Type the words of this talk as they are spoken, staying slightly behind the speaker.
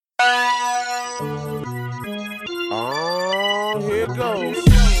What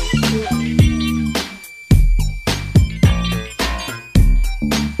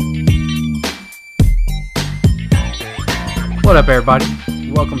up, everybody?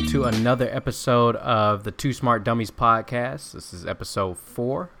 Welcome to another episode of the Two Smart Dummies podcast. This is episode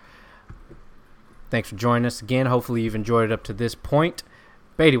 4. Thanks for joining us again. Hopefully you've enjoyed it up to this point.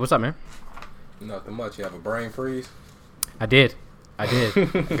 Beatty, what's up, man? Nothing much. You have a brain freeze? I did. I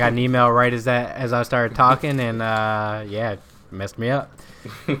got an email right as I started talking, and it messed me up.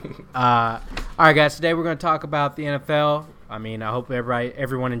 All right, guys. Today we're going to talk about the NFL. I hope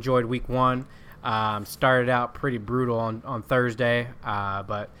everyone enjoyed Week 1. Started out pretty brutal on Thursday,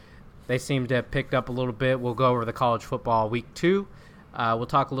 but they seem to have picked up a little bit. We'll go over the college football Week 2. We'll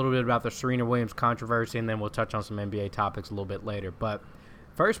talk a little bit about the Serena Williams controversy, and then we'll touch on some NBA topics a little bit later. But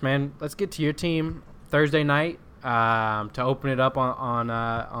first, man, let's get to your team Thursday night to open it up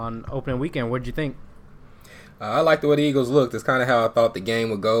on opening weekend. What did you think? I like the way the Eagles looked. It's kind of how I thought the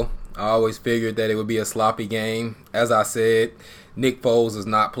game would go. I always figured that it would be a sloppy game. As I said, Nick Foles does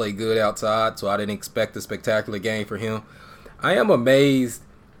not play good outside, so I didn't expect a spectacular game for him. I am amazed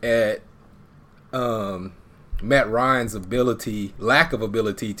at Matt Ryan's lack of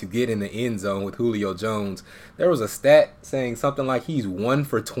ability to get in the end zone with Julio Jones. There was a stat saying something like he's 1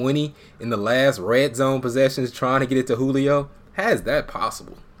 for 20 in the last red zone possessions trying to get it to Julio. How is that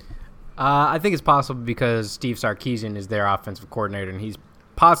possible? I think it's possible because Steve Sarkisian is their offensive coordinator, and he's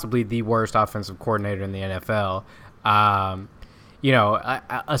possibly the worst offensive coordinator in the NFL. A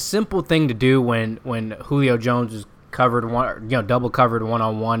simple thing to do when Julio Jones is covered double covered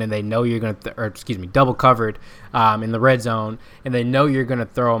one-on-one, and they know you're going to double covered in the red zone, and they know you're going to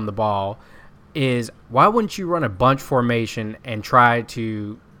throw him the ball, is why wouldn't you run a bunch formation and try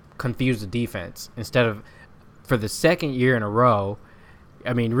to confuse the defense instead of, for the second year in a row?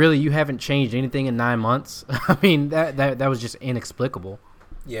 I mean, really, you haven't changed anything in 9 months. I mean, that was just inexplicable.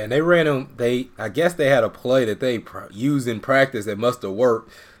 Yeah, and they ran them. I guess they had a play that they used in practice that must have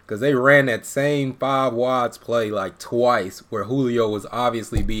worked, because they ran that same 5 wads play like twice where Julio was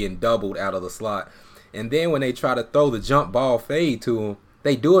obviously being doubled out of the slot. And then when they try to throw the jump ball fade to him,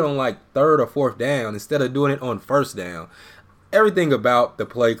 they do it on like 3rd or 4th down instead of doing it on 1st down. Everything about the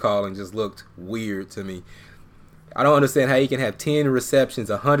play calling just looked weird to me. I don't understand how you can have 10 receptions,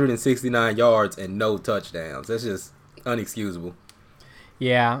 169 yards, and no touchdowns. That's just unexcusable.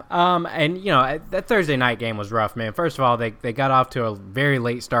 Yeah, that Thursday night game was rough, man. First of all, they got off to a very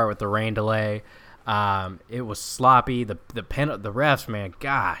late start with the rain delay. It was sloppy. The refs, man,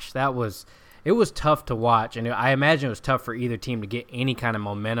 gosh, it was tough to watch, and I imagine it was tough for either team to get any kind of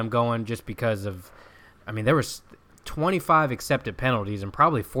momentum going, just because of, there was 25 accepted penalties and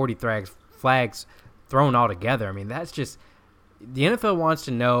probably 40 flags thrown all together. That's just, the NFL wants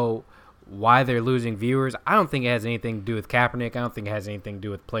to know why they're losing viewers. I don't think it has anything to do with Kaepernick. I don't think it has anything to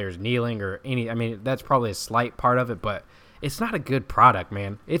do with players kneeling or that's probably a slight part of it, but it's not a good product,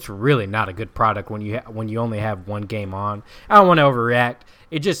 man. It's really not a good product when you only have one game on. I don't want to overreact.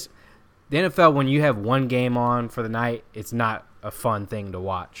 It just, the NFL, when you have one game on for the night, it's not a fun thing to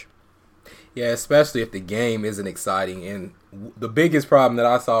watch. Yeah, especially if the game isn't exciting. And the biggest problem that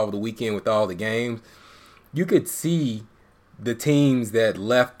I saw over the weekend with all the games, you could see the teams that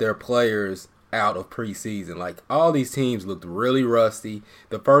left their players out of preseason. Like, all these teams looked really rusty.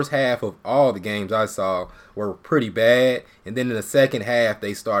 The first half of all the games I saw were pretty bad, and then in the second half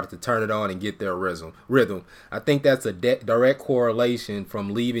they started to turn it on and get their rhythm. I think that's a direct correlation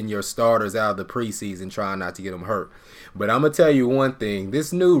from leaving your starters out of the preseason, trying not to get them hurt. But I'm going to tell you one thing.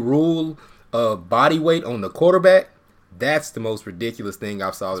 This new rule of body weight on the quarterback, that's the most ridiculous thing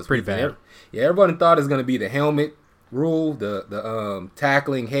I've saw this weekend. Pretty bad. Yeah, everyone thought it was going to be the helmet rule, the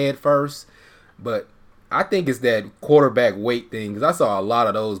tackling head first, but I think it's that quarterback weight thing, because I saw a lot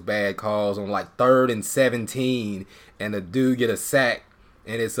of those bad calls on like 3rd and 17, and the dude get a sack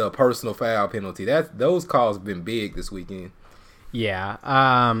and it's a personal foul penalty. Those calls have been big this weekend. Yeah,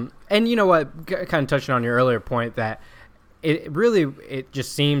 and you know what, kind of touching on your earlier point, that it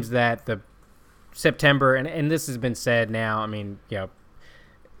just seems that the September, and this has been said now,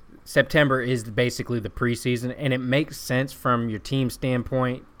 September is basically the preseason, and it makes sense from your team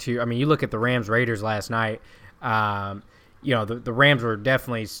standpoint to, you look at the Rams-Raiders last night, the Rams were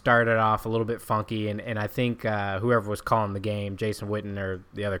definitely started off a little bit funky, and I think whoever was calling the game, Jason Witten or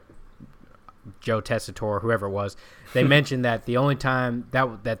the other Joe Tessitore, whoever it was, they mentioned that the only time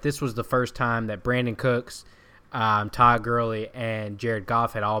that this was the first time that Brandon Cooks, Todd Gurley, and Jared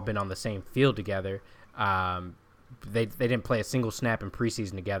Goff had all been on the same field together. They didn't play a single snap in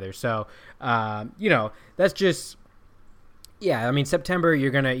preseason together. So, that's just Yeah, I mean September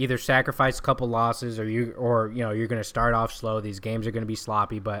you're gonna either sacrifice a couple losses or you're gonna start off slow. These games are gonna be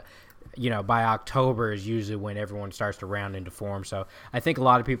sloppy, but by October is usually when everyone starts to round into form. So I think a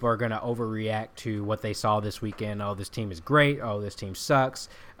lot of people are gonna overreact to what they saw this weekend. Oh, this team is great. Oh, this team sucks.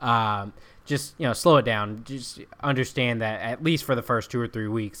 Just slow it down. Just understand that at least for the first 2 or 3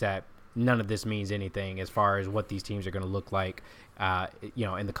 weeks that none of this means anything as far as what these teams are gonna look like,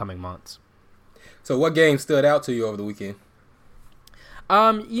 in the coming months. So what game stood out to you over the weekend?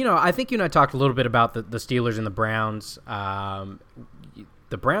 I think you and I talked a little bit about the Steelers and the Browns.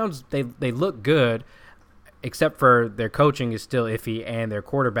 The Browns, they look good, except for their coaching is still iffy and their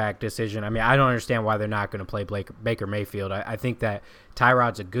quarterback decision. I mean, I don't understand why they're not going to play Baker Mayfield. I think that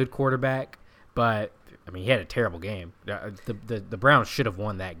Tyrod's a good quarterback, but, I mean, he had a terrible game. The Browns should have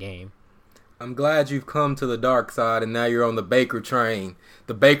won that game. I'm glad you've come to the dark side and now you're on the Baker train,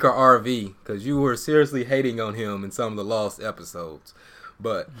 the Baker RV, because you were seriously hating on him in some of the lost episodes.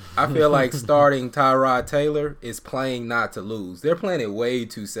 But I feel like starting Tyrod Taylor is playing not to lose. They're playing it way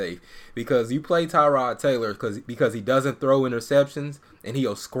too safe because you play Tyrod Taylor because he doesn't throw interceptions and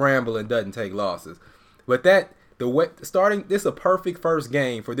he'll scramble and doesn't take losses. But this is a perfect first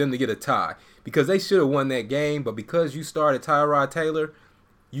game for them to get a tie because they should have won that game. But because you started Tyrod Taylor,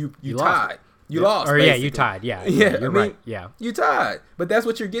 you tied. You lost. Or basically. you tied. Yeah, you're right. Yeah, you tied. But that's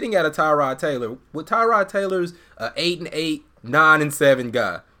what you're getting out of Tyrod Taylor. With Tyrod Taylor's 8-8. 9-7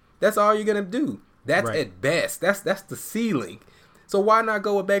 guy. That's all you're gonna do. That's right. At best. That's the ceiling. So why not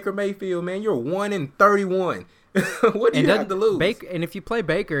go with Baker Mayfield, man? You're 1-31. What do you have to lose? And if you play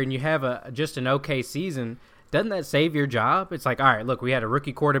Baker and you have just an okay season, doesn't that save your job? It's like, all right, look, we had a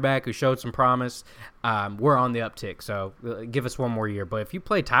rookie quarterback who showed some promise. We're on the uptick, so give us one more year. But if you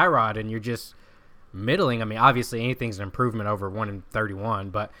play Tyrod and you're just middling, I mean, obviously anything's an improvement over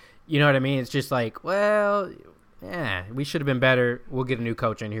 1-31, but you know what I mean? It's just like, well, yeah, we should have been better. We'll get a new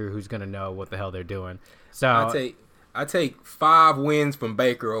coach in here who's going to know what the hell they're doing. So I take 5 wins from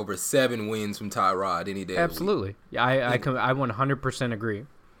Baker over 7 wins from Tyrod any day. Absolutely. Yeah, I 100% agree.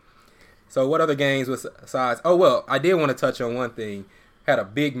 So what other games besides? Oh, well, I did want to touch on one thing. Had a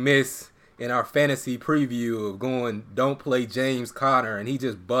big miss in our fantasy preview of going don't play James Conner, and he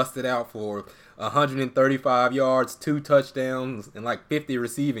just busted out for 135 yards, 2 touchdowns, and like 50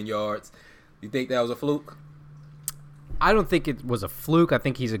 receiving yards. You think that was a fluke? I don't think it was a fluke. I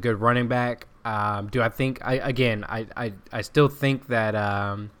think he's a good running back. Do I think I still think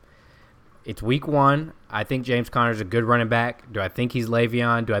that it's week 1. I think James Conner's a good running back. Do I think he's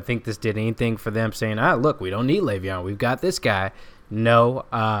Le'Veon? Do I think this did anything for them saying, look, we don't need Le'Veon. We've got this guy. No.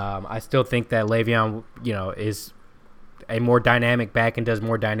 I still think that Le'Veon, is a more dynamic back and does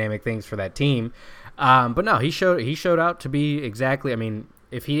more dynamic things for that team. But no, he showed out to be exactly, I mean,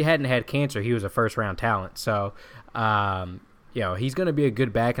 if he hadn't had cancer, he was a first-round talent. So, he's going to be a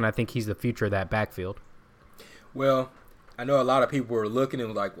good back, and I think he's the future of that backfield. Well, I know a lot of people were looking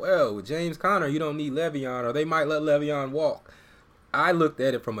and like, well, with James Conner, you don't need Le'Veon, or they might let Le'Veon walk. I looked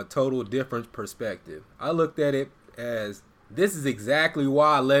at it from a total different perspective. I looked at it as this is exactly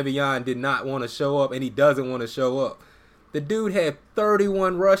why Le'Veon did not want to show up, and he doesn't want to show up. The dude had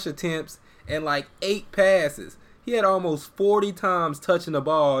 31 rush attempts and like 8 passes. He had almost 40 times touching the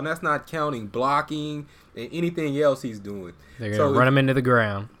ball, and that's not counting blocking and anything else he's doing. They're going to run him into the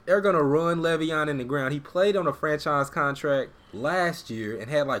ground. They're going to run Le'Veon in the ground. He played on a franchise contract last year and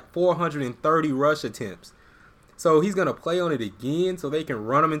had like 430 rush attempts. So he's going to play on it again so they can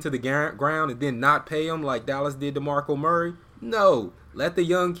run him into the ground and then not pay him like Dallas did to Marco Murray? No. Let the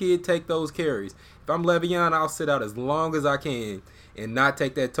young kid take those carries. If I'm Le'Veon, I'll sit out as long as I can and not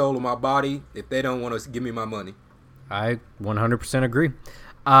take that toll on my body if they don't want to give me my money. I 100% agree.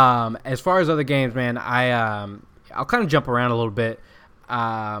 As far as other games, man, I'll kind of jump around a little bit.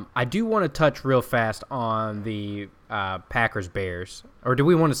 I do want to touch real fast on the Packers-Bears. Or do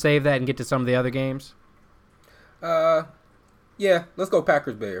we want to save that and get to some of the other games? Yeah, let's go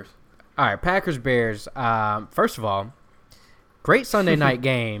Packers-Bears. All right, Packers-Bears. First of all, great Sunday night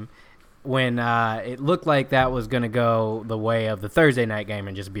game when it looked like that was going to go the way of the Thursday night game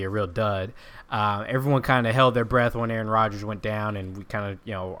and just be a real dud. Everyone kind of held their breath when Aaron Rodgers went down, and we kind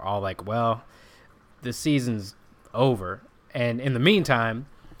of, all like, well, the season's over. And in the meantime,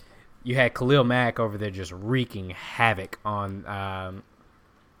 you had Khalil Mack over there just wreaking havoc on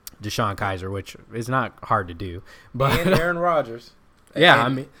DeShone Kizer, which is not hard to do. But and Aaron Rodgers.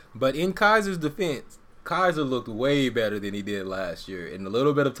 Yeah, but in Kizer's defense, Kizer looked way better than he did last year. In the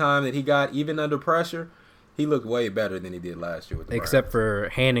little bit of time that he got, even under pressure, He looked way better than he did last year with the Except for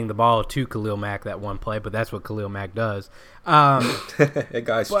handing the ball to Khalil Mack that one play, but that's what Khalil Mack does. That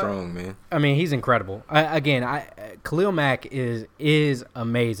guy's strong, man. I mean, he's incredible. Khalil Mack is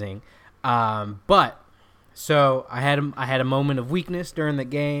amazing. But so I had a moment of weakness during the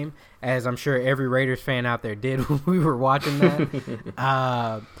game, as I'm sure every Raiders fan out there did when we were watching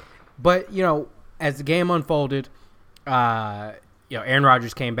that. But as the game unfolded, Aaron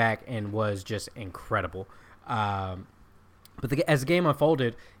Rodgers came back and was just incredible. But as the game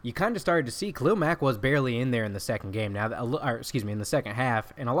unfolded, you kind of started to see Khalil Mack was barely in there in the second game. In the second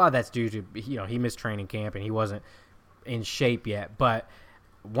half, and a lot of that's due to he missed training camp and he wasn't in shape yet. But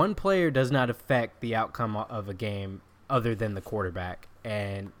one player does not affect the outcome of a game other than the quarterback,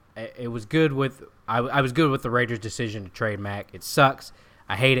 and it was good with I was good with the Raiders' decision to trade Mack. It sucks,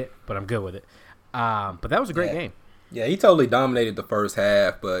 I hate it, but I'm good with it. But that was a great game. Yeah, he totally dominated the first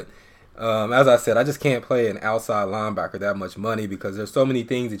half, but as I said, I just can't play an outside linebacker that much money because there's so many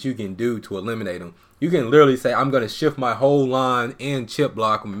things that you can do to eliminate him. You can literally say, I'm going to shift my whole line and chip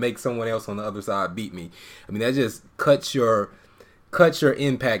block and make someone else on the other side beat me. I mean, that just cuts your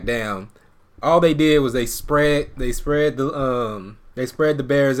impact down. All they did was they spread the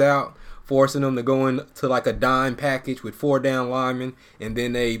Bears out, forcing them to go into like a dime package with 4 down linemen, and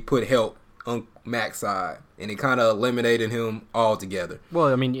then they put help on Mack's side, and it kind of eliminated him altogether.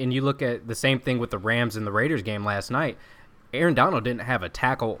 Well, I mean, and you look at the same thing with the Rams and the Raiders game last night. Aaron Donald didn't have a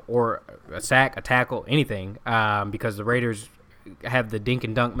tackle or a sack, a tackle, anything, because the Raiders have the dink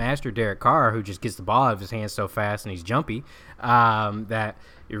and dunk master, Derek Carr, who just gets the ball out of his hands so fast and he's jumpy, that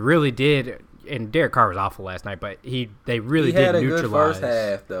it really did. And Derek Carr was awful last night, but they really did neutralize. He had a good first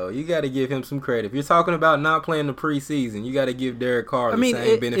half, though. You got to give him some credit. If you're talking about not playing the preseason, you got to give Derek Carr the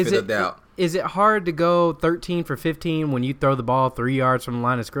same benefit of doubt. Is it hard to go 13 for 15 when you throw the ball 3 yards from the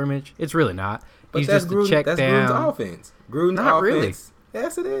line of scrimmage? It's really not. But He's that's just a check that's down. Gruden's offense. Gruden's Not offense. really.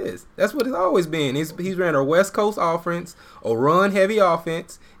 Yes, it is. That's what it's always been. He's ran a West Coast offense, a run-heavy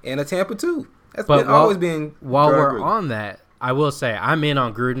offense, and a Tampa 2. That's always been. While we're on that, I will say I'm in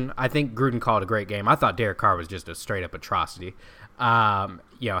on Gruden. I think Gruden called a great game. I thought Derek Carr was just a straight up atrocity.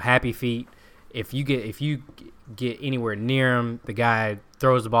 Happy feet. If you get anywhere near him, the guy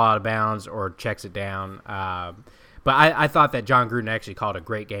throws the ball out of bounds or checks it down. But I thought that John Gruden actually called a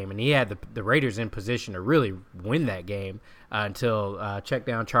great game, and he had the Raiders in position to really win that game until check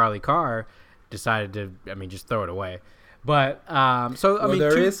down Charlie Carr decided to, just throw it away. But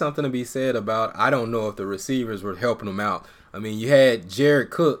there is something to be said about, I don't know if the receivers were helping him out. I mean, you had Jared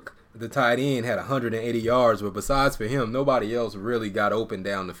Cook, the tight end, had 180 yards, but besides for him, nobody else really got open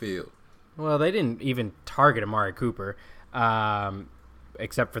down the field. Well, they didn't even target Amari Cooper,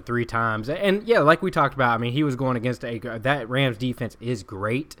 except for 3 times. And, yeah, like we talked about, he was going against that Rams defense is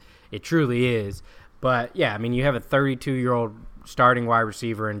great. It truly is. But, yeah, you have a 32-year-old starting wide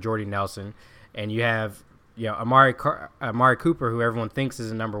receiver in Jordy Nelson, and you have Amari Cooper, who everyone thinks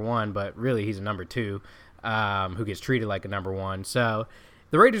is a number 1, but really he's a number 2, who gets treated like a number 1. So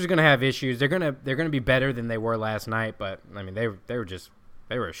the Raiders are going to have issues. They're going to be better than they were last night, but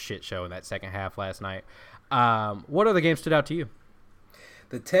they were a shit show in that second half last night. What other games stood out to you?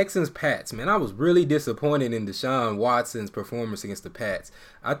 The Texans-Pats, man, I was really disappointed in Deshaun Watson's performance against the Pats.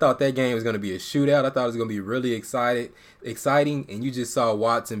 I thought that game was going to be a shootout. I thought it was going to be really exciting, and you just saw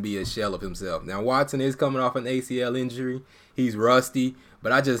Watson be a shell of himself. Now, Watson is coming off an ACL injury. He's rusty,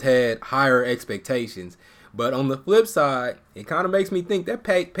 but I just had higher expectations. But on the flip side, it kind of makes me think that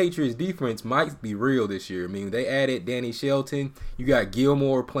Patriots defense might be real this year. They added Danny Shelton. You got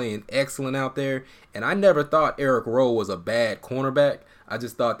Gilmore playing excellent out there. And I never thought Eric Rowe was a bad cornerback. I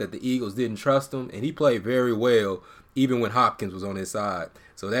just thought that the Eagles didn't trust him, and he played very well even when Hopkins was on his side.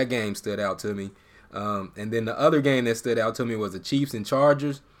 So that game stood out to me. And then the other game that stood out to me was the Chiefs and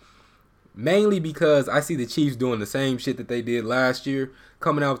Chargers, mainly because I see the Chiefs doing the same shit that they did last year,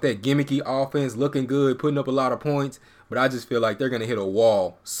 coming out with that gimmicky offense, looking good, putting up a lot of points. But I just feel like they're going to hit a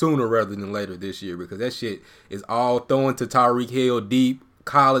wall sooner rather than later this year because that shit is all throwing to Tyreek Hill deep,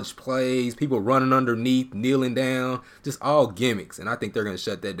 college plays, people running underneath, kneeling down, just all gimmicks. And I think they're going to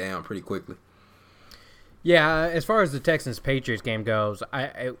shut that down pretty quickly. Yeah, as far as the Texans-Patriots game goes,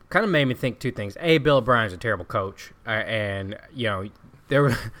 it kind of made me think 2 things. A, Bill O'Brien's a terrible coach. And, there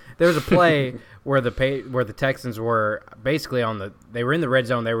was a play where the Texans were basically they were in the red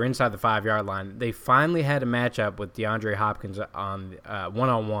zone. They were inside the 5-yard line. They finally had a matchup with DeAndre Hopkins on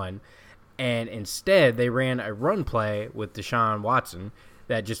one-on-one. And instead, they ran a run play with Deshaun Watson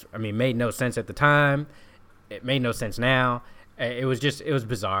that just, made no sense at the time. It made no sense now. It was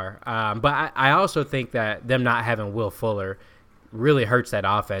bizarre. But I also think that them not having Will Fuller really hurts that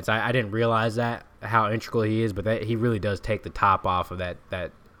offense. I didn't realize that how integral he is, but that he really does take the top off of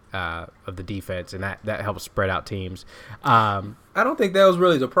that of the defense, and that helps spread out teams. I don't think that was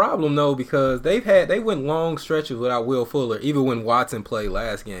really the problem though, because they went long stretches without Will Fuller. Even when Watson played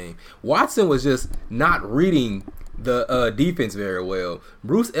last game, Watson was just not reading the defense very well.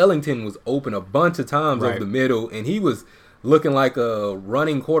 Bruce Ellington was open a bunch of times over the middle, and he was looking like a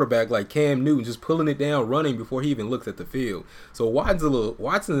running quarterback, like Cam Newton, just pulling it down, running before he even looks at the field. So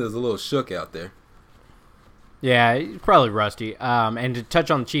Watson is a little shook out there. Yeah, he's probably rusty. And to touch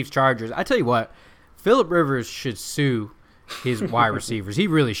on the Chiefs-Chargers, I tell you what, Phillip Rivers should sue his wide receivers. He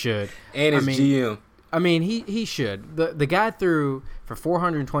really should. And his GM. I mean, he should. The guy threw for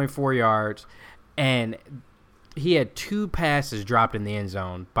 424 yards, and he had 2 passes dropped in the end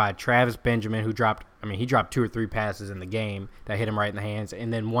zone by Travis Benjamin, who dropped 2 or 3 passes in the game that hit him right in the hands,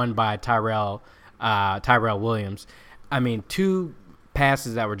 and then one by Tyrell Williams. I mean, 2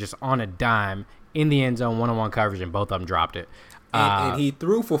 passes that were just on a dime in the end zone, one-on-one coverage, and both of them dropped it. And he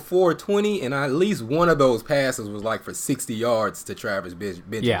threw for 420, and at least one of those passes was like for 60 yards to Travis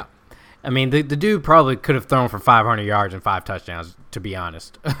Benjamin. Yeah. I mean, the dude probably could have thrown for 500 yards and 5 touchdowns, to be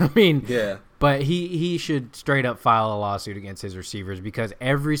honest. I mean, yeah. But he should straight up file a lawsuit against his receivers, because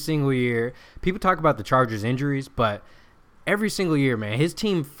every single year, people talk about the Chargers' injuries, but every single year, man, his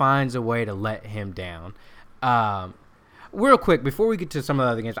team finds a way to let him down. Real quick, before we get to some of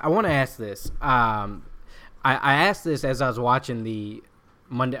the other games, I want to ask this. I asked this as I was watching the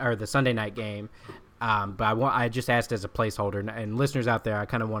Sunday night game, but I just asked as a placeholder. And listeners out there, I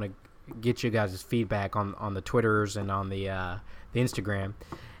kind of want to get you guys' feedback on the Twitters and on the Instagram.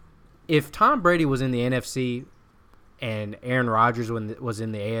 If Tom Brady was in the NFC and Aaron Rodgers was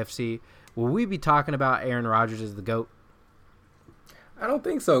in the AFC, will we be talking about Aaron Rodgers as the GOAT? I don't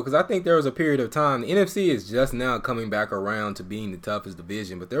think so, because I think there was a period of time. The NFC is just now coming back around to being the toughest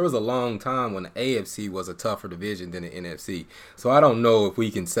division, but there was a long time when the AFC was a tougher division than the NFC. So I don't know if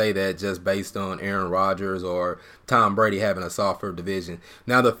we can say that just based on Aaron Rodgers or Tom Brady having a softer division.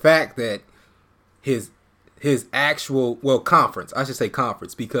 Now, the fact that his actual, conference, I should say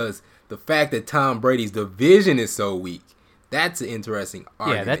conference, because the fact that Tom Brady's division is so weak, that's an interesting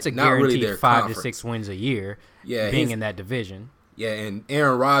argument. Yeah, that's a not guaranteed really 5 to 6 wins a year being in that division. Yeah, and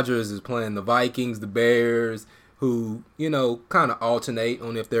Aaron Rodgers is playing the Vikings, the Bears, who, kind of alternate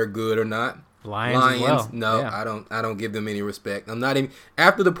on if they're good or not. Lions as well. No, yeah. I don't give them any respect. I'm not even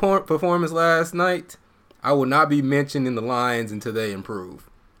after the performance last night. I will not be mentioning the Lions until they improve.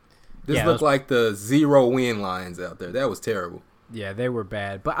 This looked like the 0-win Lions out there. That was terrible. Yeah, they were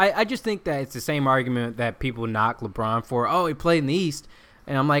bad. But I just think that it's the same argument that people knock LeBron for. Oh, he played in the East.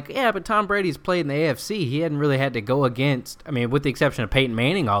 And I'm like, yeah, but Tom Brady's played in the AFC. He hadn't really had to go against, with the exception of Peyton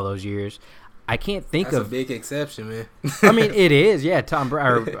Manning all those years. I can't think That's a big exception, man. I mean, it is. Yeah,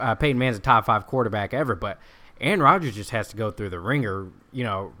 Peyton Manning's a top 5 quarterback ever, but Aaron Rodgers just has to go through the ringer,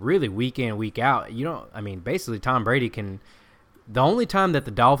 really week in, week out. Basically Tom Brady can – the only time that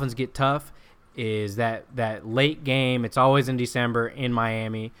the Dolphins get tough is that late game. It's always in December in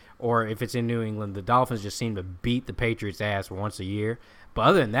Miami, or if it's in New England, the Dolphins just seem to beat the Patriots' ass once a year. But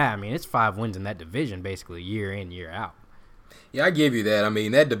other than that, it's 5 wins in that division basically year in, year out. Yeah, I give you that.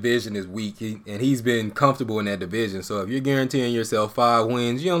 That division is weak, and he's been comfortable in that division. So if you're guaranteeing yourself 5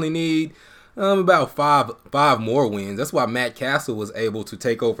 wins, you only need about five more wins. That's why Matt Castle was able to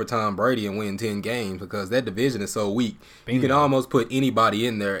take over Tom Brady and win 10 games, because that division is so weak. Bingo. You can almost put anybody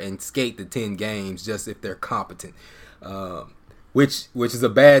in there and skate the 10 games just if they're competent, which is a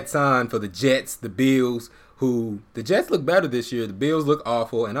bad sign for the Jets, the Bills, who the Jets look better this year. The Bills look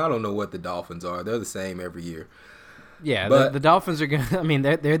awful, and I don't know what the Dolphins are. They're the same every year. Yeah, but the Dolphins are going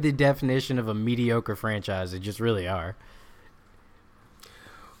to – they're the definition of a mediocre franchise. They just really are.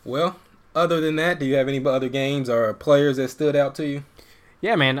 Well, other than that, do you have any other games or players that stood out to you?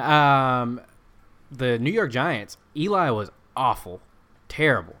 Yeah, man. The New York Giants, Eli was awful,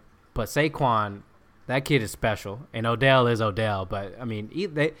 terrible. But Saquon, that kid is special, and Odell is Odell. But,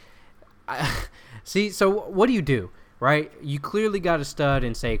 see, so what do, right? You clearly got a stud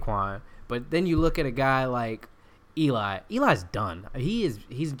in Saquon, but then you look at a guy like Eli. Eli's done. He's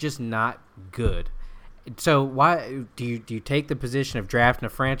just not good. So why do you take the position of drafting a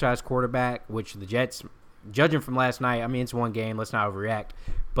franchise quarterback, which the Jets, judging from last night, it's one game, let's not overreact,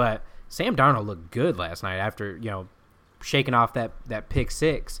 but Sam Darnold looked good last night after, shaking off that pick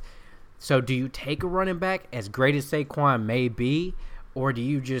 6. So do you take a running back as great as Saquon may be, or do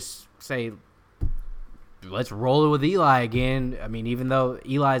you just say, let's roll it with Eli again? Even though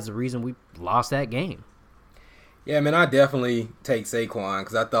Eli is the reason we lost that game. Yeah, man, I definitely take Saquon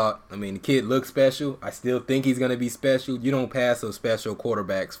because the kid looks special. I still think he's going to be special. You don't pass those special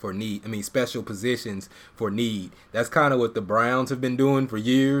quarterbacks for need. Special positions for need. That's kind of what the Browns have been doing for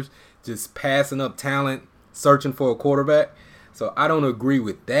years, just passing up talent, searching for a quarterback. So I don't agree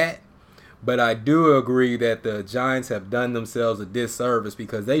with that. But I do agree that the Giants have done themselves a disservice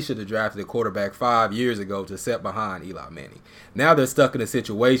because they should have drafted a quarterback 5 years ago to set behind Eli Manning. Now they're stuck in a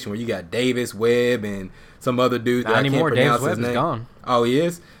situation where you got Davis Webb and some other dude that I can't pronounce his name. Is gone. Oh, he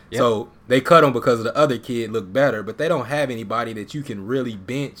is? Yep. So they cut him because of the other kid looked better, but they don't have anybody that you can really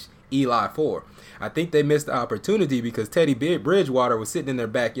bench Eli for. I think they missed the opportunity because Teddy Bridgewater was sitting in their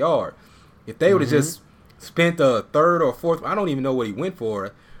backyard. If they would have just spent a third or fourth, I don't even know what he went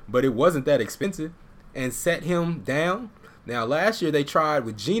for, but it wasn't that expensive, and set him down. Now, last year they tried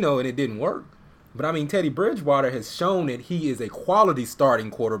with Geno and it didn't work. But, Teddy Bridgewater has shown that he is a quality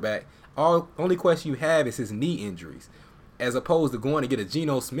starting quarterback. Only question you have is his knee injuries, as opposed to going to get a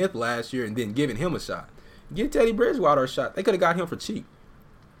Geno Smith last year and then giving him a shot. Give Teddy Bridgewater a shot. They could have got him for cheap.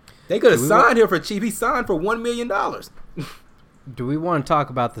 They could have signed him for cheap. He signed for $1 million. Do we want to talk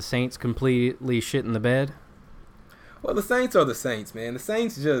about the Saints completely shit in the bed? Well, the Saints are the Saints, man. The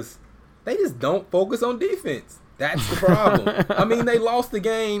Saints they just don't focus on defense. That's the problem. They lost the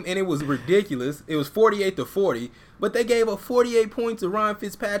game, and it was ridiculous. It was 48-40, but they gave up 48 points to Ryan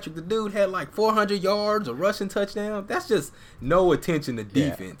Fitzpatrick. The dude had like 400 yards, a rushing touchdown. That's just no attention to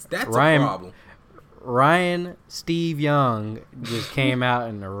defense. Yeah. That's a problem. Ryan Steve Young just came out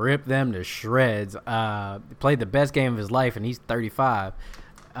and ripped them to shreds. Played the best game of his life, and he's 35.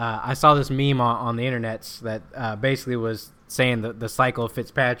 I saw this meme on the internet that basically was saying the cycle of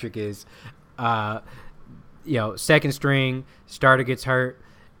Fitzpatrick is, second string, starter gets hurt,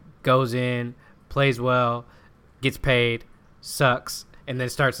 goes in, plays well, gets paid, sucks, and then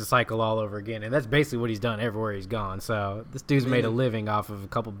starts the cycle all over again. And that's basically what he's done everywhere he's gone. So this dude's made a living off of a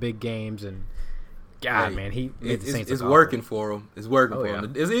couple big games, and God, man, it's working for him. It's working for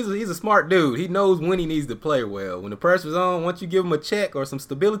him. He's a smart dude. He knows when he needs to play well. When the pressure's on, once you give him a check or some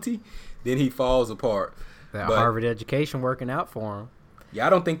stability, then he falls apart. That Harvard education working out for him. Yeah,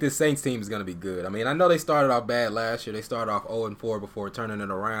 I don't think this Saints team is going to be good. I know they started off bad last year. They started off 0-4 before turning it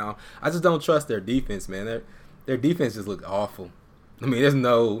around. I just don't trust their defense, man. Their defense just looked awful. They just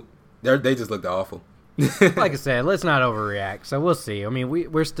looked awful. Like I said, let's not overreact. So we'll see.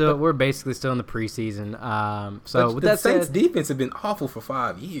 We're basically still in the preseason. So with the Saints defense have been awful for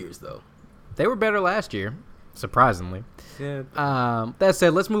 5 years, though. They were better last year, surprisingly. Yeah. That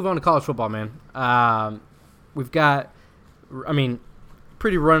said, let's move on to college football, man. We've got,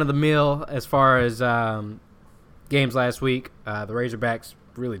 pretty run of the mill as far as games last week. The Razorbacks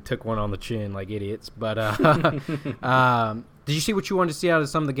really took one on the chin like idiots, but did you see what you wanted to see out of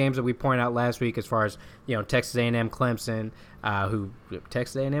some of the games that we pointed out last week as far as, Texas A&M, Clemson, who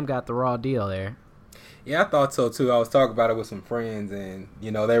Texas A&M got the raw deal there? Yeah, I thought so, too. I was talking about it with some friends, and,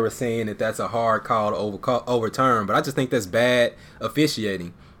 they were saying that that's a hard call to overturn, but I just think that's bad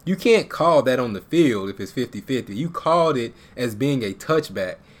officiating. You can't call that on the field if it's 50-50. You called it as being a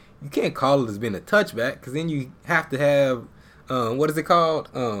touchback. You can't call it as being a touchback because then you have to have, what is it called?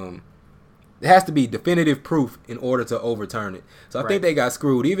 It has to be definitive proof in order to overturn it. So I think they got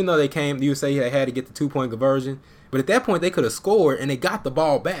screwed. Even though you say they had to get the 2-point conversion, but at that point they could have scored and they got the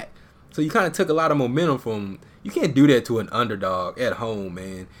ball back. So you kind of took a lot of momentum from. You can't do that to an underdog at home,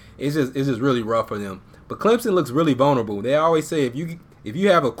 man. It's just really rough for them. But Clemson looks really vulnerable. They always say if you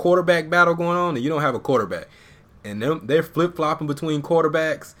have a quarterback battle going on and you don't have a quarterback, and they're flip flopping between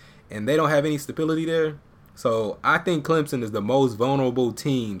quarterbacks and they don't have any stability there. So I think Clemson is the most vulnerable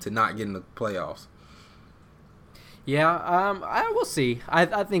team to not get in the playoffs. Yeah, I will see.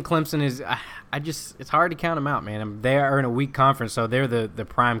 I think Clemson is. It's hard to count them out, man. They are in a weak conference, so they're the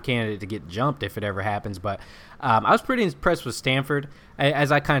prime candidate to get jumped if it ever happens. But I was pretty impressed with Stanford,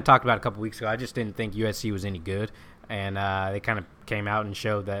 as I kind of talked about a couple weeks ago. I just didn't think USC was any good, and they kind of came out and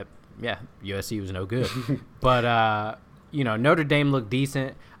showed that USC was no good. But Notre Dame looked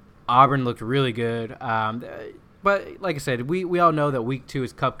decent. Auburn looked really good. But like I said, we all know that week 2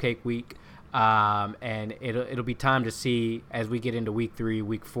 is cupcake week. And it'll be time to see as we get into week 3,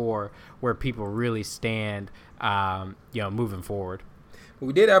 week 4, where people really stand, moving forward.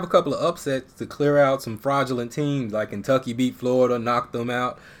 We did have a couple of upsets to clear out some fraudulent teams, like Kentucky beat Florida, knocked them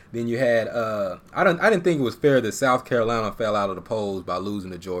out. Then you had I didn't think it was fair that South Carolina fell out of the polls by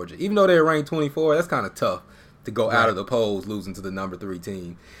losing to Georgia, even though they were ranked 24. That's kind of tough to go out of the polls losing to the number 3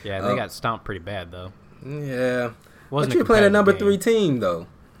 team. Yeah, they got stomped pretty bad though. Yeah, but you're playing a number 3 team though.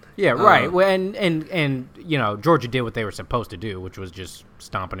 Yeah, right. Well, and Georgia did what they were supposed to do, which was just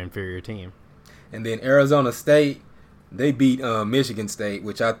stomp an inferior team. And then Arizona State, they beat Michigan State,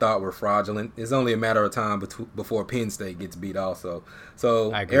 which I thought were fraudulent. It's only a matter of time before Penn State gets beat also.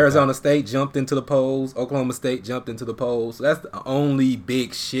 So Arizona State jumped into the polls. Oklahoma State jumped into the polls. So that's the only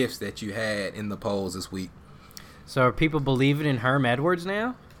big shifts that you had in the polls this week. So are people believing in Herm Edwards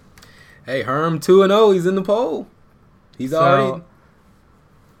now? Hey, Herm 2-0. He's in the poll. He's already.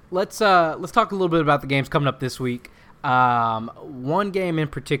 Let's talk a little bit about the games coming up this week. One game in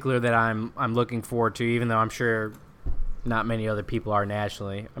particular that I'm looking forward to, even though I'm sure not many other people are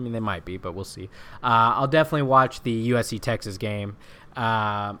nationally. I mean, they might be, but we'll see. I'll definitely watch the USC-Texas game.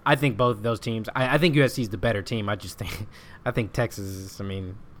 I think both of those teams. I think USC is the better team. I think Texas is. I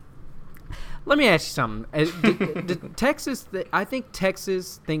mean, let me ask you something. Texas. I think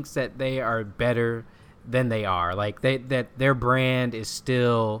Texas thinks that they are better than they are. Like that their brand is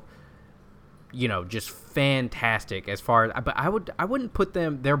still, just fantastic as far as. But I wouldn't put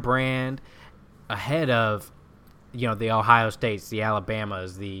their brand ahead of, the Ohio States, the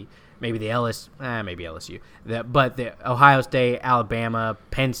Alabamas, maybe LSU. But the Ohio State, Alabama,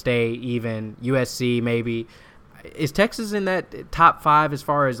 Penn State, even USC, maybe. Is Texas in that top 5 as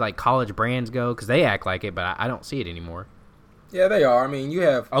far as like college brands go? Because they act like it, but I don't see it anymore. Yeah, they are. I mean, you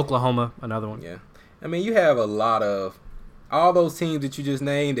have Oklahoma, another one. Yeah, I mean, you have a lot of all those teams that you just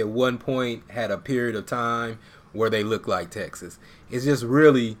named. At one point, had a period of time where they look like Texas. It's just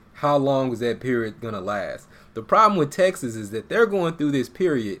really how long is that period gonna last? The problem with Texas is that they're going through this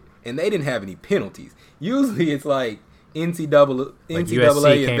period and they didn't have any penalties. Usually it's like NCAA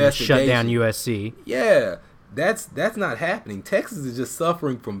USC came and shut down USC. Yeah, that's not happening. Texas is just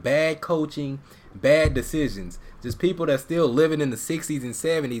suffering from bad coaching, bad decisions. Just people that's still living in the 60s and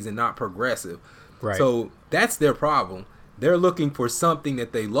 70s and not progressive. Right. So that's their problem. They're looking for something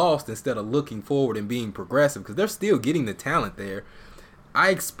that they lost instead of looking forward and being progressive because they're still getting the talent there.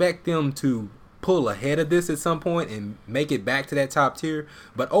 I expect them to pull ahead of this at some point and make it back to that top tier.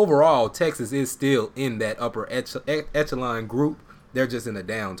 But overall, Texas is still in that upper echelon group. They're just in a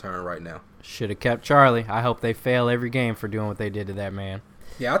downturn right now. Should have kept Charlie. I hope they fail every game for doing what they did to that man.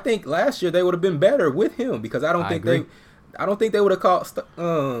 Yeah, I think last year they would have been better with him because I don't think they would have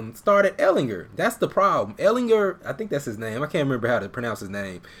started Ehlinger. That's the problem. Ehlinger, I think that's his name. I can't remember how to pronounce his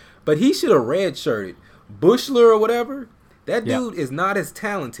name. But he should have redshirted. Bushler or whatever. That dude is not as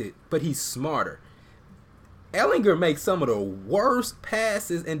talented, but he's smarter. Ehlinger makes some of the worst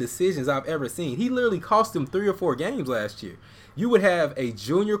passes and decisions I've ever seen. He literally cost him 3 or 4 games last year. You would have a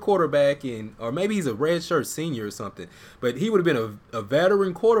junior quarterback or maybe he's a redshirt senior or something, but he would have been a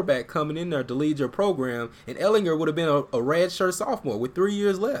veteran quarterback coming in there to lead your program, and Ehlinger would have been a redshirt sophomore with 3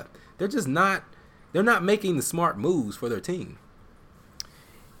 years left. They're not making the smart moves for their team.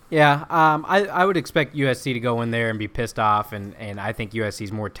 Yeah, I would expect USC to go in there and be pissed off, and I think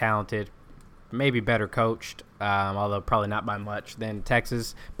USC's more talented, maybe better coached, although probably not by much, than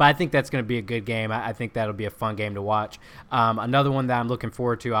Texas. But I think that's going to be a good game. I think that'll be a fun game to watch. Another one that I'm looking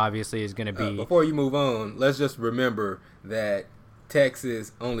forward to, obviously, is going to be... before you move on, let's just remember that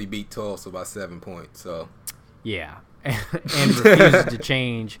Texas only beat Tulsa by 7 points. So yeah, and refuses to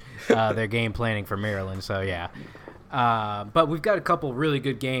change their game planning for Maryland. So, yeah. But we've got a couple really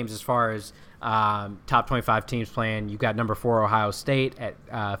good games as far as top 25 teams playing. You've got number 4 Ohio State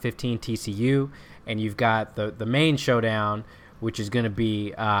at 15 TCU, and you've got the main showdown, which is going to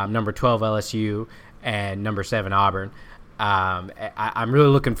be number 12 LSU and number 7 Auburn. I'm really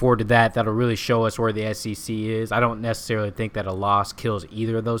looking forward to that. That'll really show us where the SEC is. I don't necessarily think that a loss kills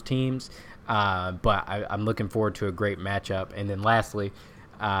either of those teams, but I'm looking forward to a great matchup. And then lastly,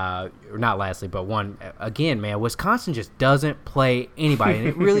 not lastly, but one again, man, Wisconsin just doesn't play anybody, and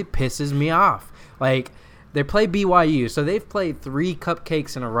it really pisses me off. Like, they play BYU, so they've played 3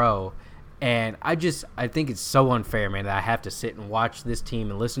 cupcakes in a row, and I think it's so unfair, man, that I have to sit and watch this team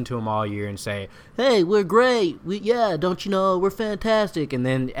and listen to them all year and say, hey, we're great, don't you know, we're fantastic, and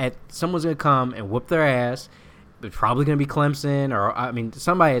then someone's gonna come and whoop their ass. It's probably gonna be Clemson, or I mean,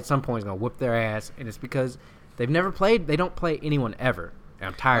 somebody at some point is gonna whoop their ass, and it's because they don't play anyone ever.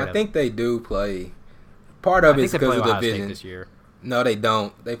 I'm tired of it. I think they do play. Part of it is because of the division. This year. No, they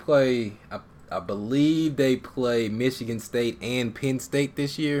don't. They play, I believe they play Michigan State and Penn State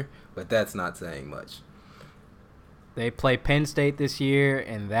this year, but that's not saying much. They play Penn State this year,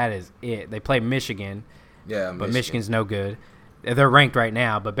 and that is it. They play Michigan. Yeah, but Michigan's no good. They're ranked right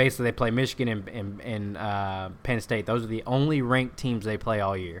now, but basically they play Michigan and Penn State. Those are the only ranked teams they play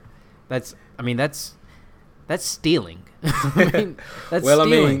all year. That's stealing. That's stealing. I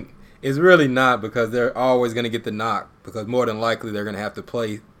mean, it's really not, because they're always going to get the knock, because more than likely they're going to have to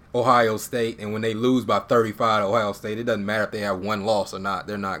play Ohio State, and when they lose by 35 to Ohio State, it doesn't matter if they have one loss or not.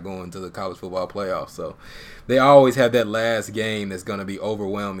 They're not going to the college football playoffs. So they always have that last game that's going to be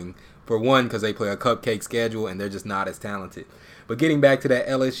overwhelming. For one, because they play a cupcake schedule and they're just not as talented. But getting back to that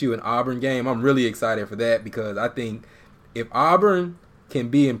LSU and Auburn game, I'm really excited for that because I think if Auburn can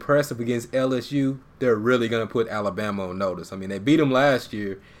be impressive against LSU, they're really going to put Alabama on notice. I mean, they beat them last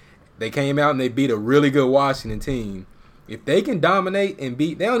year. They came out and they beat a really good Washington team. If they can dominate and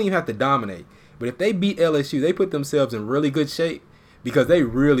beat, they don't even have to dominate. But if they beat LSU, they put themselves in really good shape because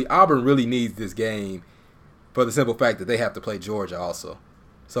Auburn really needs this game for the simple fact that they have to play Georgia also.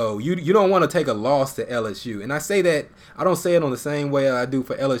 So you don't want to take a loss to LSU. And I say that, I don't say it on the same way I do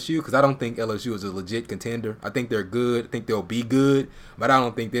for LSU because I don't think LSU is a legit contender. I think they're good. I think they'll be good. But I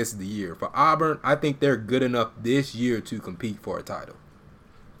don't think this is the year. For Auburn, I think they're good enough this year to compete for a title.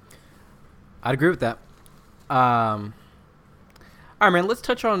 I'd agree with that. All right, man, let's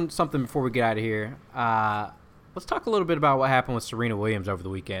touch on something before we get out of here. Let's talk a little bit about what happened with Serena Williams over the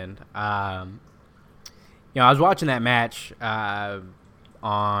weekend. I was watching that match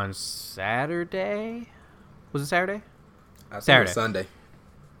on Saturday. Was it Saturday? Saturday. Sunday.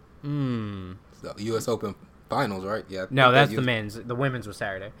 The U.S. Open Finals, right? Yeah. No, that's the men's. The women's was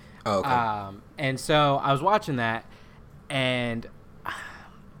Saturday. Oh, okay. And so I was watching that, and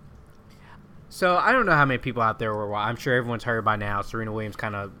so I don't know how many people out there were. I'm sure everyone's heard by now. Serena Williams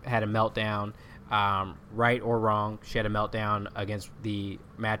kind of had a meltdown, right or wrong. She had a meltdown against the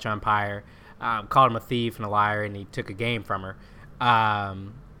match umpire, called him a thief and a liar, and he took a game from her.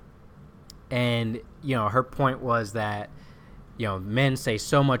 And her point was that men say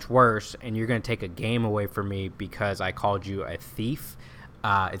so much worse, and you're going to take a game away from me because I called you a thief.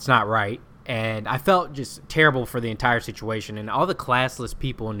 It's not right. And I felt just terrible for the entire situation and all the classless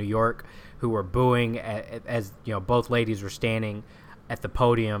people in New York who were booing as both ladies were standing at the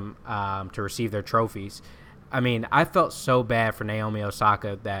podium to receive their trophies. I mean, I felt so bad for Naomi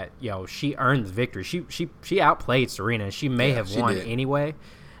Osaka that she earned the victory. She outplayed Serena. She may have won anyway,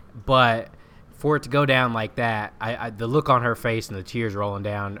 but for it to go down like that, I the look on her face and the tears rolling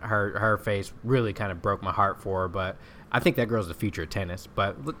down her face really kind of broke my heart for her. But I think that girl's the future of tennis.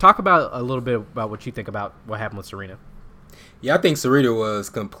 But talk about a little bit about what you think about what happened with Serena. Yeah, I think Serena was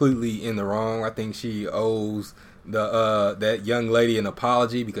completely in the wrong. I think she owes that young lady an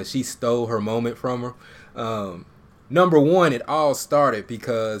apology because she stole her moment from her. Number one, it all started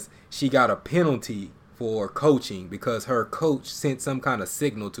because she got a penalty for coaching because her coach sent some kind of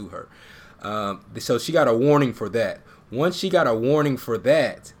signal to her. So she got a warning for that. Once she got a warning for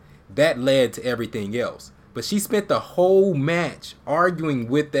that, that led to everything else. But she spent the whole match arguing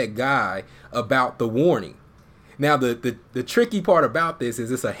with that guy about the warning. Now, the tricky part about this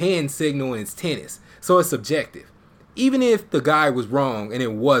is it's a hand signal and it's tennis, so it's subjective. Even if the guy was wrong and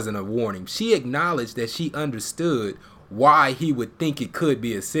it wasn't a warning, she acknowledged that she understood why he would think it could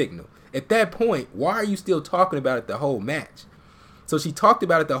be a signal. At that point, why are you still talking about it the whole match? So she talked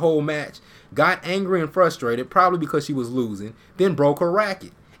about it the whole match, got angry and frustrated, probably because she was losing, then broke her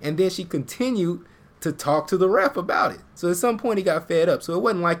racket. And then she continued to talk to the ref about it. So at some point he got fed up. So it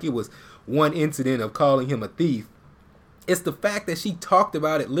wasn't like it was one incident of calling him a thief. It's the fact that she talked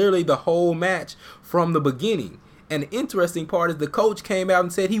about it literally the whole match from the beginning. And the interesting part is the coach came out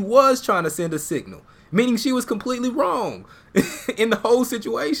and said he was trying to send a signal, meaning she was completely wrong in the whole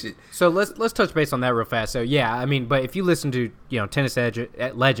situation. So let's touch base on that real fast. So yeah, I mean, but if you listen to tennis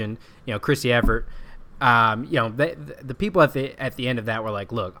legend, Chrissy Everett, the people at the end of that were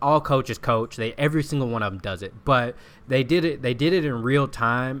like, look, all coaches coach. Every single one of them does it, but they did it in real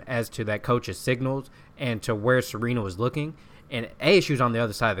time as to that coach's signals and to where Serena was looking. And she was on the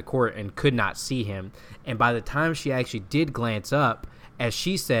other side of the court and could not see him. And by the time she actually did glance up, as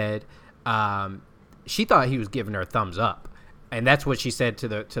she said, she thought he was giving her a thumbs up. And that's what she said to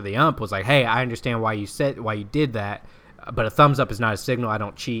the ump was like, hey, I understand why you did that, but a thumbs up is not a signal. I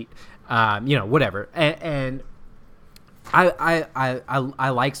don't cheat. Whatever. And I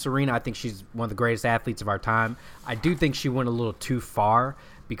like Serena. I think she's one of the greatest athletes of our time. I do think she went a little too far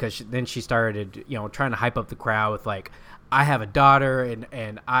because then she started, trying to hype up the crowd with like, I have a daughter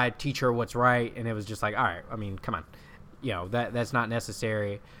and I teach her what's right. And it was just like, all right, I mean, come on, that's not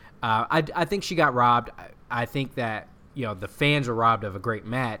necessary. I think she got robbed. I think that, the fans were robbed of a great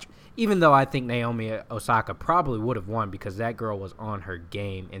match, even though I think Naomi Osaka probably would have won because that girl was on her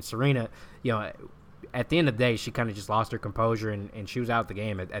game. And Serena, at the end of the day, she kind of just lost her composure and she was out the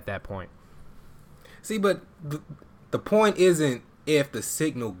game at that point. See, but the point isn't if the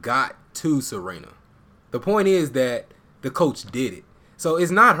signal got to Serena. The point is that the coach did it. So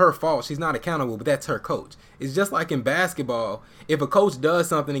it's not her fault. She's not accountable, but that's her coach. It's just like in basketball. If a coach does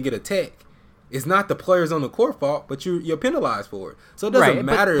something and get a tech, it's not the players on the court fault, but you're penalized for it. So it doesn't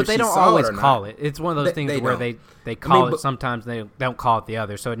matter but if they she don't saw always it or not. call it. It's one of those things where don't. they call it sometimes, they don't call it the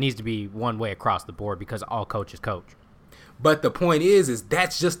other. So it needs to be one way across the board because all coaches coach. But the point is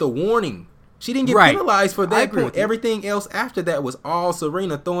that's just a warning. She didn't get penalized for that point. Everything else after that was all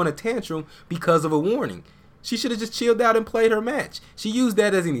Serena throwing a tantrum because of a warning. She should have just chilled out and played her match. She used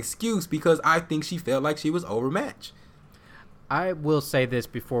that as an excuse because I think she felt like she was overmatched. I will say this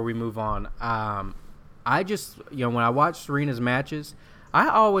before we move on. I just, when I watch Serena's matches, I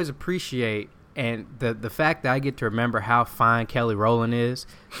always appreciate and the fact that I get to remember how fine Kelly Rowland is,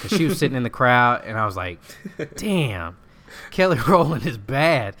 because she was sitting in the crowd and I was like, damn, Kelly Rowland is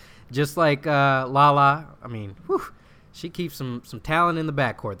bad. Just like Lala. I mean, whew, she keeps some talent in the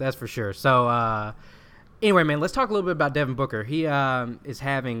backcourt, that's for sure. So anyway, man, let's talk a little bit about Devin Booker. He is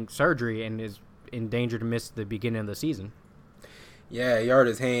having surgery and is in danger to miss the beginning of the season. Yeah, he hurt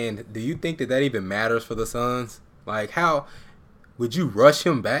his hand. Do you think that even matters for the Suns? Like, how would you rush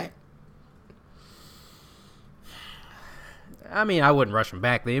him back? I mean, I wouldn't rush him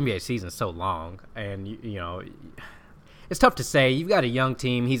back. The NBA season is so long, and it's tough to say. You've got a young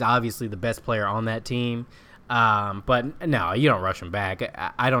team. He's obviously the best player on that team, but no, you don't rush him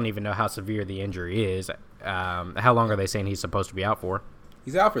back. I don't even know how severe the injury is. How long are they saying he's supposed to be out for?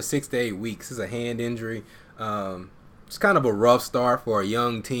 He's out for 6 to 8 weeks. It's a hand injury. It's kind of a rough start for a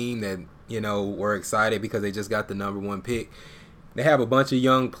young team that, were excited because they just got the number 1 pick. They have a bunch of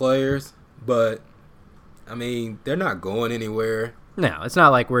young players, but, I mean, they're not going anywhere. No, it's not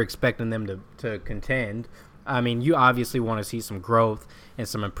like we're expecting them to contend. I mean, you obviously want to see some growth and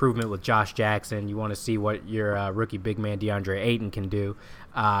some improvement with Josh Jackson. You want to see what your rookie big man DeAndre Ayton can do.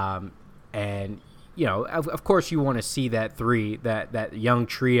 And, of course you want to see that that young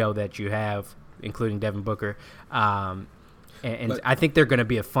trio that you have, including Devin Booker. And I think they're going to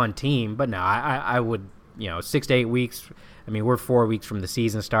be a fun team. But no, I would, 6 to 8 weeks. I mean, we're 4 weeks from the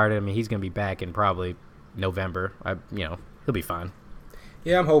season started. I mean, he's going to be back in probably November. He'll be fine.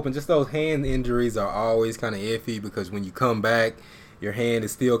 Yeah, I'm hoping. Just those hand injuries are always kind of iffy because when you come back, your hand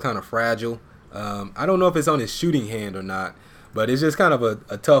is still kind of fragile. I don't know if it's on his shooting hand or not, but it's just kind of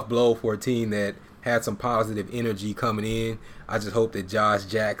a tough blow for a team that had some positive energy coming in. I just hope that Josh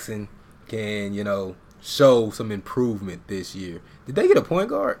Jackson can, show some improvement this year. Did they get a point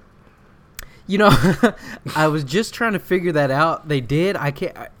guard? I was just trying to figure that out. They did. I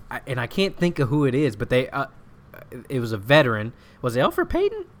can't think of who it is, but it was a veteran. Was it Elfrid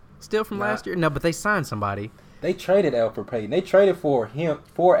Payton still from last year? No, but they signed somebody. They traded Elfrid Payton. They traded for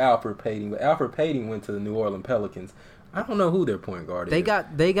Elfrid Payton, but Elfrid Payton went to the New Orleans Pelicans. I don't know who their point guard is.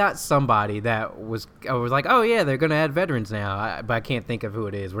 They got somebody that was like, oh yeah, they're gonna add veterans now. But I can't think of who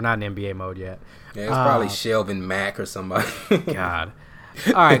it is. We're not in NBA mode yet. Yeah, it's probably Shelvin Mack or somebody. God.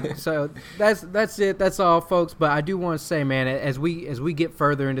 All right, so that's it. That's all, folks. But I do want to say, man, as we get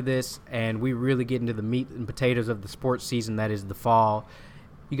further into this and we really get into the meat and potatoes of the sports season, that is the fall,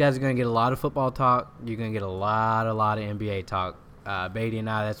 you guys are going to get a lot of football talk. You're going to get a lot of NBA talk. Beatty and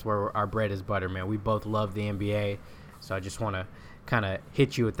I, that's where our bread is butter, man. We both love the NBA, so I just want to kind of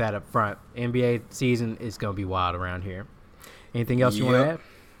hit you with that up front. NBA season is going to be wild around here. Anything else you want to add?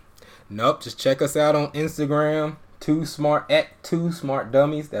 Nope. Just check us out on Instagram. Two Smart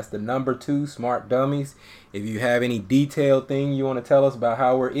Dummies. That's the number 2 Smart Dummies. If you have any detailed thing you want to tell us about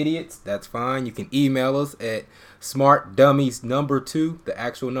how we're idiots, that's fine. You can email us at smartdummies2, the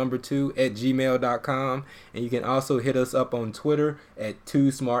actual number 2, at gmail.com. And you can also hit us up on Twitter at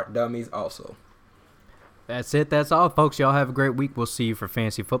 2SmartDummies also. That's it. That's all, folks. Y'all have a great week. We'll see you for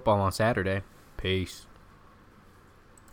fantasy football on Saturday. Peace.